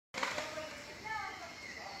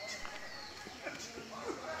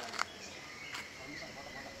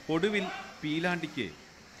ഒടുവിൽ പീലാണ്ടിക്ക്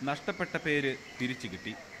നഷ്ടപ്പെട്ട പേര് തിരിച്ചു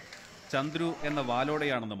കിട്ടി. ചന്ദ്രു എന്ന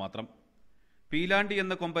വാലോടെയാണെന്ന് മാത്രം. പീലാണ്ടി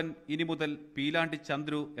എന്ന കൊമ്പൻ ഇനി മുതൽ പീലാണ്ടി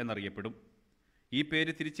ചന്ദ്രു എന്നറിയപ്പെടും. ഈ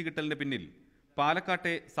പേര് തിരിച്ചു കിട്ടലിന് പിന്നിൽ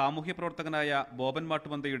പാലക്കാട്ടെ സാമൂഹ്യ പ്രവർത്തകനായ ബോബൻ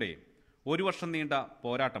മാട്ടുമന്തയുടെ 1 വർഷം നീണ്ട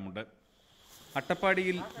പോരാട്ടമുണ്ട്.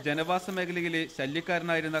 അട്ടപ്പാടിയിൽ ജനവാസ മേഖലയിലെ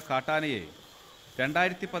ശല്യക്കാരനായിരുന്ന കാട്ടാനയെ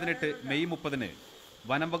 2018 മെയ് 30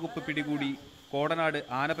 വനം വകുപ്പ് പിടികൂടി കോടനാട്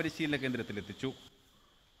ആനപരിശീലന കേന്ദ്രത്തിലെത്തിച്ചു.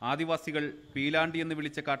 ആദിവാസികൾ പീലാണ്ടി എന്ന്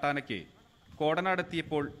വിളിച്ച കാട്ടാനയ്ക്ക്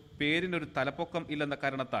കോടനാടെത്തിയപ്പോൾ പേരിനൊരു തലപ്പൊക്കം ഇല്ലെന്ന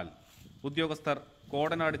കാരണത്താൽ ഉദ്യോഗസ്ഥർ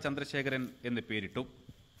കോടനാട് ചന്ദ്രശേഖരൻ എന്ന് പേരിട്ടു.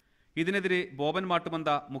 ഇതിനെതിരെ ബോബൻ മാട്ടുമന്ത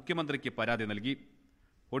മുഖ്യമന്ത്രിക്ക് പരാതി നൽകി.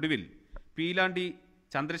 ഒടുവിൽ പീലാണ്ടി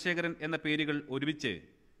ചന്ദ്രശേഖരൻ എന്ന പേരുകൾ ഒരുമിച്ച്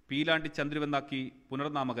പീലാണ്ടി ചന്ദ്രുവെന്നാക്കി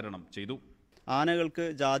പുനർനാമകരണം ചെയ്തു. ആനകൾക്ക്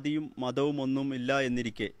ജാതിയും മതവും ഒന്നും ഇല്ല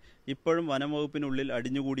എന്നിരിക്കെ ഇപ്പോഴും വനംവകുപ്പിനുള്ളിൽ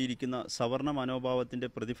അടിഞ്ഞുകൂടിയിരിക്കുന്ന സവർണ മനോഭാവത്തിൻ്റെ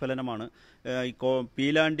പ്രതിഫലനമാണ്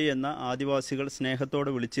പീലാണ്ടി എന്ന ആദിവാസികൾ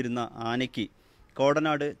സ്നേഹത്തോടെ വിളിച്ചിരുന്ന ആനയ്ക്ക്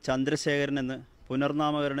കോടനാട് ചന്ദ്രശേഖരൻ എന്ന്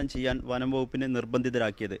പുനർനാമകരണം ചെയ്യാൻ വനംവകുപ്പിനെ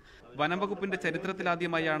നിർബന്ധിതരാക്കിയത്. വനംവകുപ്പിന്റെ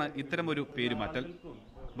ചരിത്രത്തിലാദ്യമായാണ് ഇത്തരമൊരു പേരുമാറ്റൽ.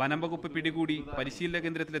 വനംവകുപ്പ് പിടികൂടി പരിശീലന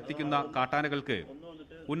കേന്ദ്രത്തിലെത്തിക്കുന്ന കാട്ടാനകൾക്ക്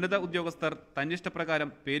ഉന്നത ഉദ്യോഗസ്ഥർ തന്നിഷ്ടപ്രകാരം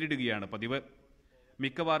പേരിടുകയാണ് പതിവ്.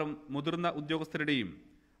 മിക്കവാറും മുതിർന്ന ഉദ്യോഗസ്ഥരുടെയും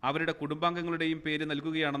അവരുടെ കുടുംബാംഗങ്ങളുടെയും പേര്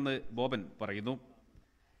നൽകുകയാണെന്ന് ബോബൻ പറയുന്നു.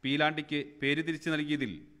 പീലാണ്ടിക്ക് പേര് തിരിച്ചു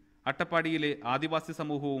നൽകിയതിൽ അട്ടപ്പാടിയിലെ ആദിവാസി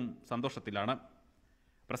സമൂഹവും സന്തോഷത്തിലാണ്.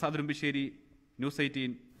 പ്രസാദ് രുമ്പിശ്ശേരി, ന്യൂസ്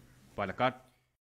 18, പാലക്കാട്.